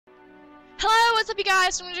what's up you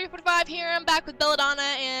guys? J45 here. I'm back with Belladonna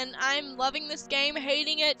and I'm loving this game,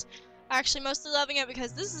 hating it. Actually, mostly loving it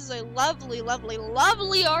because this is a lovely, lovely,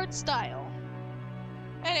 lovely art style.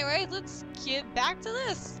 Anyway, let's get back to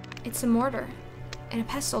this. It's a mortar. And a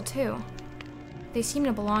pestle, too. They seem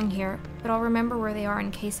to belong here, but I'll remember where they are in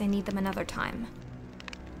case I need them another time.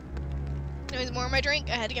 Anyways, more of my drink.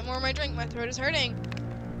 I had to get more of my drink. My throat is hurting.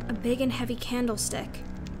 A big and heavy candlestick.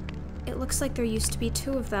 It looks like there used to be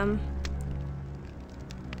 2 of them.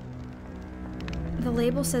 The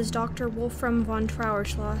label says Dr. Wolfram von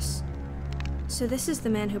Trauerschloss. So this is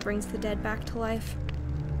the man who brings the dead back to life.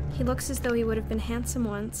 He looks as though he would have been handsome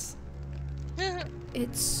once.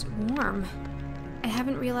 It's warm. I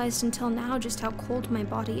haven't realized until now just how cold my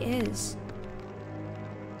body is.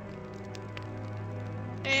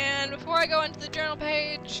 And before I go into the journal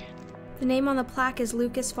page... The name on the plaque is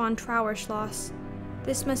Lucas von Trauerschloss.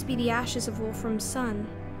 This must be the ashes of Wolfram's son.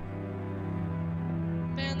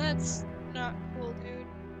 Man, that's not cool, dude.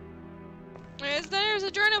 There's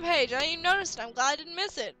a journal page. I didn't even notice it. I'm glad I didn't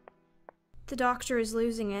miss it. The doctor is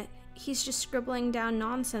losing it. He's just scribbling down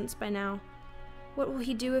nonsense by now. What will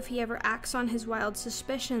he do if he ever acts on his wild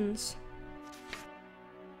suspicions?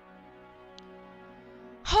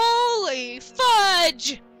 Holy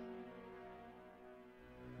fudge!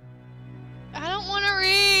 I don't want to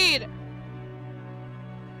read!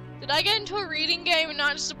 Did I get into a reading game and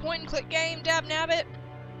not just a point-and-click game, dab nabbit?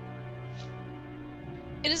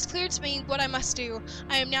 It is clear to me what I must do.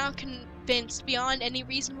 I am now convinced beyond any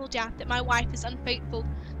reasonable doubt that my wife is unfaithful.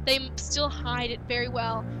 They still hide it very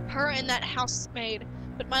well, her and that housemaid,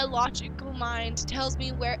 but my logical mind tells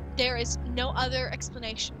me where there is no other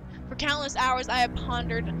explanation. For countless hours I have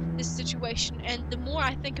pondered this situation, and the more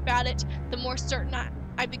I think about it, the more certain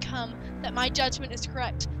I become that my judgment is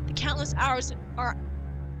correct. The countless hours are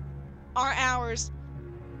hours.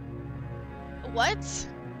 What?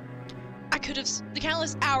 The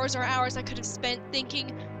countless hours are hours I could have spent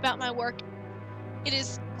thinking about my work. It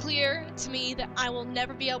is clear to me that I will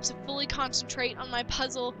never be able to fully concentrate on my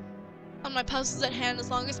puzzles at hand as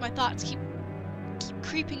long as my thoughts keep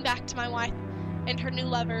creeping back to my wife and her new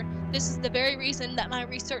lover. This is the very reason that my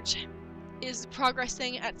research is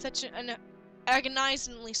progressing at such an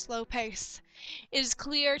agonizingly slow pace. It is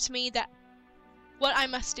clear to me that what I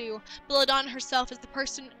must do. Belladonna herself is the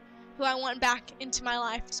person who I want back into my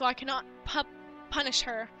life, so I cannot punish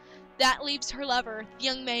her. That leaves her lover, the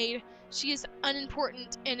young maid. She is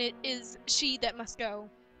unimportant, and it is she that must go.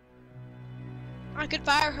 I could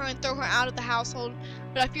fire her and throw her out of the household,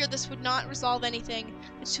 but I fear this would not resolve anything.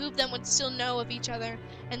 The 2 of them would still know of each other,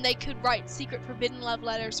 and they could write secret forbidden love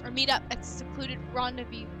letters, or meet up at secluded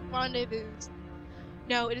rendezvous.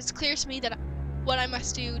 No, it is clear to me that what I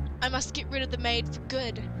must do, I must get rid of the maid for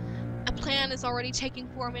good. A plan is already taking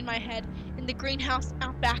form in my head. In the greenhouse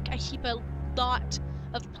out back, I keep a lot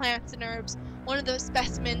of plants and herbs. One of those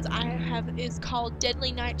specimens I have is called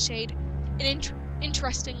Deadly Nightshade, an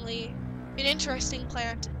interesting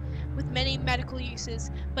plant with many medical uses,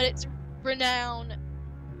 but its renown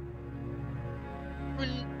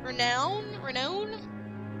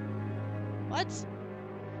what?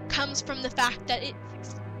 Comes from the fact that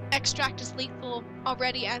its extract is lethal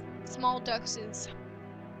already at small doses.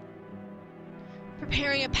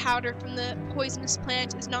 Preparing a powder from the poisonous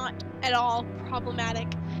plant is not at all problematic.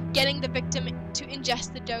 Getting the victim to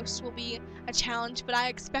ingest the dose will be a challenge, but I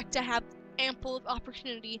expect to have ample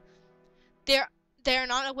opportunity. They are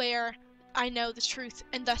not aware I know the truth,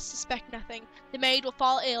 and thus suspect nothing. The maid will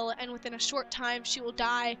fall ill, and within a short time she will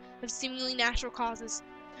die of seemingly natural causes.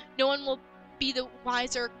 No one will be the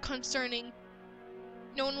wiser concerning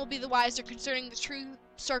the true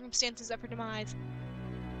circumstances of her demise.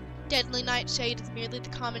 Deadly Nightshade is merely the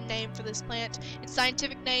common name for this plant. Its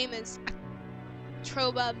scientific name is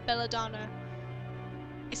Troba Belladonna.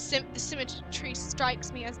 The symmetry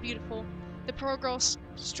strikes me as beautiful. The poor girl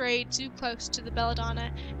strayed too close to the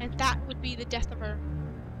Belladonna, and that would be the death of her.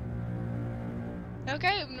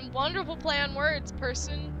 Okay, wonderful play on words,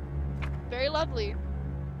 person. Very lovely.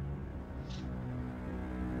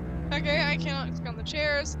 Okay, I cannot click on the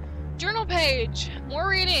chairs. Journal page. More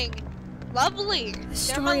reading. Lovely. The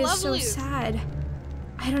story is so sad.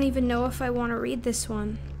 I don't even know if I want to read this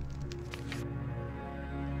one.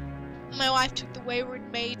 My wife took the wayward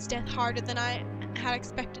maid's death harder than I had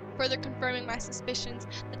expected, further confirming my suspicions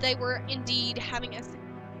that they were indeed having a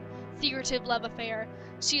secretive love affair.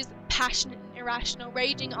 She is passionate and irrational,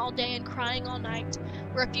 raging all day and crying all night.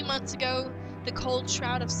 Where a few months ago the cold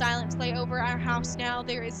shroud of silence lay over our house, now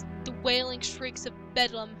there is the wailing shrieks of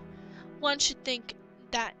bedlam. One should think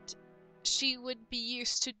that she would be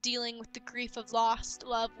used to dealing with the grief of lost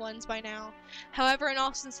loved ones by now. However, in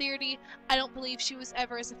all sincerity, I don't believe she was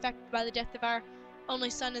ever as affected by the death of our only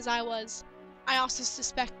son as I was. I also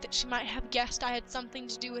suspect that she might have guessed I had something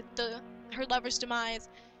to do with her lover's demise.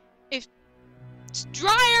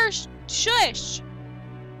 Shush!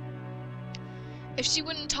 If she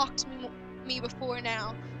wouldn't talk to me before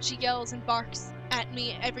now, she yells and barks at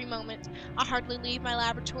me every moment. I hardly leave my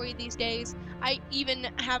laboratory these days. I even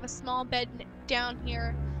have a small bed down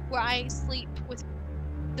here where I sleep with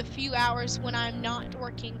the few hours when I'm not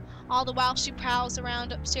working. All the while she prowls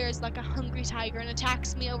around upstairs like a hungry tiger and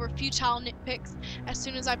attacks me over futile nitpicks as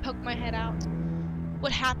soon as I poke my head out.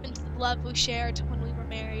 What happened to the love we shared when we were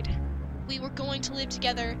married? We were going to live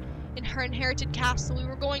together in her inherited castle. We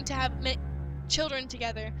were going to have children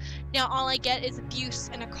together. Now all I get is abuse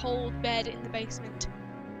and a cold bed in the basement.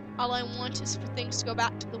 All I want is for things to go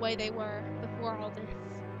back to the way they were before all this.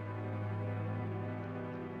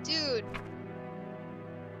 Dude.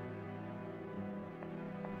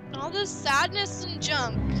 All this sadness and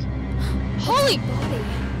junk. Holy body.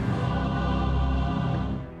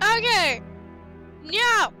 Okay.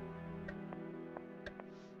 No.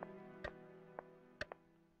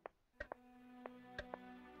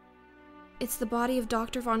 It's the body of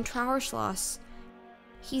Dr. von Trauerschloss.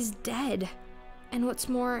 He's dead. And what's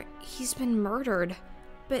more, he's been murdered.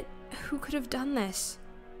 But who could have done this?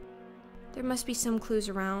 There must be some clues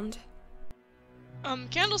around.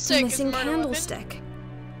 Candlestick The missing is murder candlestick. Weapon.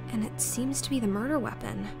 And it seems to be the murder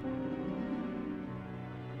weapon.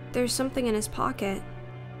 There's something in his pocket.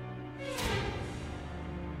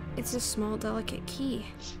 It's a small, delicate key.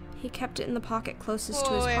 He kept it in the pocket closest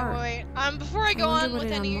to his heart. Wait. Before I go on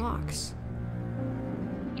with any... unlocks.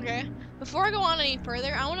 Okay. Before I go on any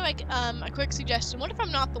further, I want to make a quick suggestion. What if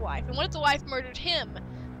I'm not the wife? And what if the wife murdered him?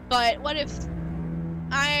 But what if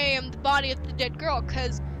I am the body of the dead girl?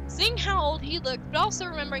 Because seeing how old he looked, but also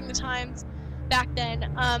remembering the times back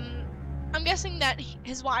then, I'm guessing that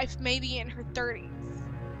his wife may be in her 30s.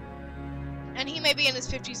 And he may be in his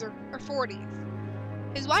 50s or 40s.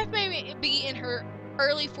 His wife may be in her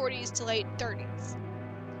early 40s to late 30s.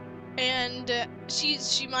 And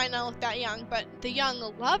she might not look that young, but the young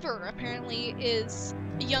lover apparently is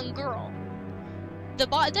a young girl. The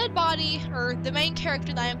dead body, or the main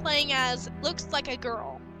character that I'm playing as, looks like a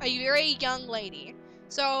girl. A very young lady.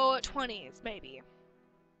 So, 20s, maybe.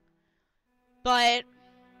 But,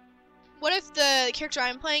 what if the character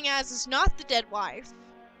I'm playing as is not the dead wife?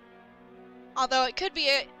 Although it could be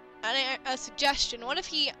a suggestion. What if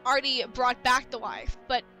he already brought back the wife,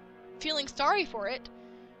 but feeling sorry for it,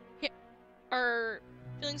 or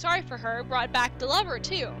feeling sorry for her, brought back the lover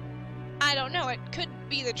too? I don't know, it could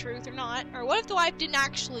be the truth or not. Or what if the wife didn't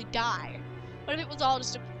actually die? What if it was all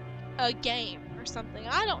just a game or something?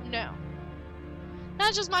 I don't know.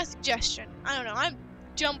 That's just my suggestion. I don't know, I'm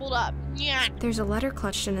jumbled up. Yeah. There's a letter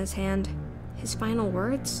clutched in his hand. His final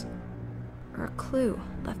words? Or a clue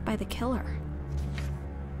left by the killer?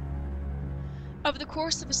 Over the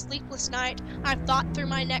course of a sleepless night, I've thought through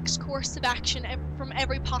my next course of action from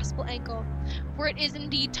every possible angle, for it is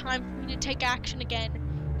indeed time for me to take action again.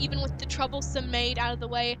 Even with the troublesome maid out of the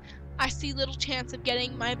way, I see little chance of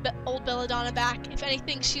getting my old Belladonna back. If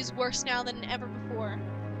anything, she's worse now than ever before.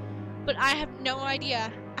 But I have no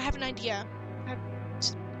idea. I have an idea.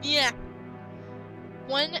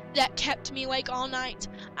 One that kept me awake all night.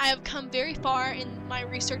 I have come very far in my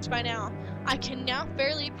research by now. I can now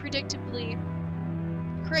fairly predictably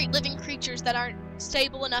create living creatures that are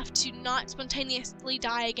stable enough to not spontaneously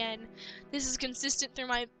die again. This is consistent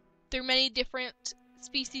through many different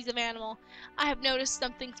species of animal. I have noticed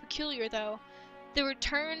something peculiar though. The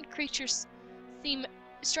returned creatures seem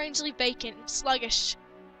strangely vacant, sluggish.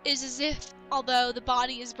 It is as if, although the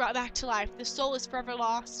body is brought back to life, the soul is forever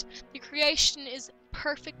lost. The creation is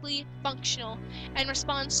perfectly functional and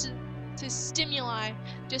responds to stimuli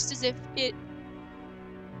just as if it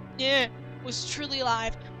was truly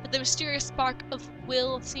alive, but the mysterious spark of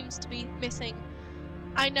will seems to be missing.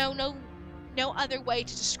 I know no other way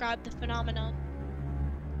to describe the phenomenon.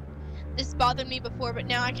 This bothered me before, but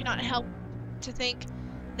now I cannot help to think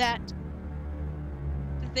that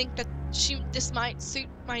this might suit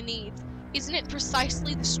my needs. Isn't it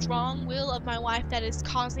precisely the strong will of my wife that is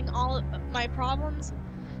causing all of my problems?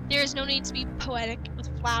 There is no need to be poetic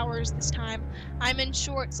with flowers this time. I'm in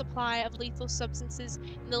short supply of lethal substances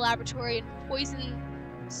in the laboratory, and poison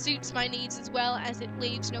suits my needs as well as it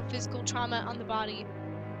leaves no physical trauma on the body.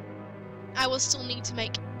 I will still need to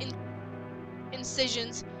make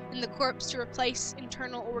incisions in the corpse to replace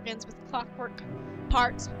internal organs with clockwork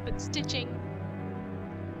parts, but stitching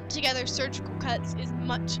together surgical cuts is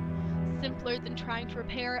much simpler than trying to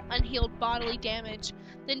repair unhealed bodily damage.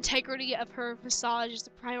 The integrity of her visage is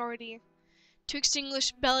a priority. To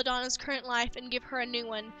extinguish Belladonna's current life and give her a new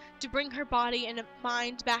one. To bring her body and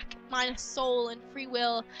mind back, a soul and free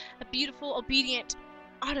will. A beautiful, obedient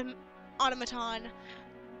automaton.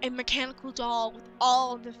 A mechanical doll with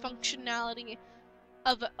all the functionality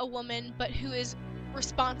of a woman, but who is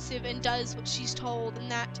responsive and does what she's told, and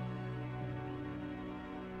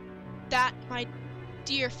that, my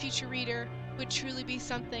dear future reader, would truly be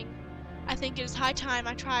something. I think it is high time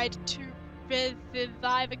I tried to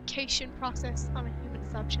revivification process on a human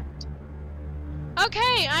subject.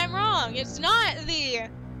 Okay, I'm wrong. It's not the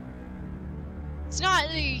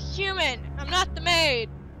human. I'm not the maid.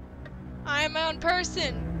 I am my own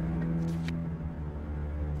person.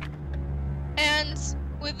 And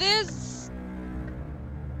with this,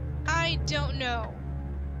 I don't know.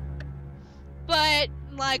 But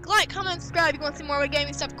like, comment, subscribe if you want to see more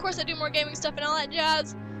gaming stuff. Of course, I do more gaming stuff and all that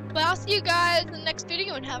jazz. But I'll see you guys in the next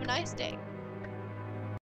video and have a nice day.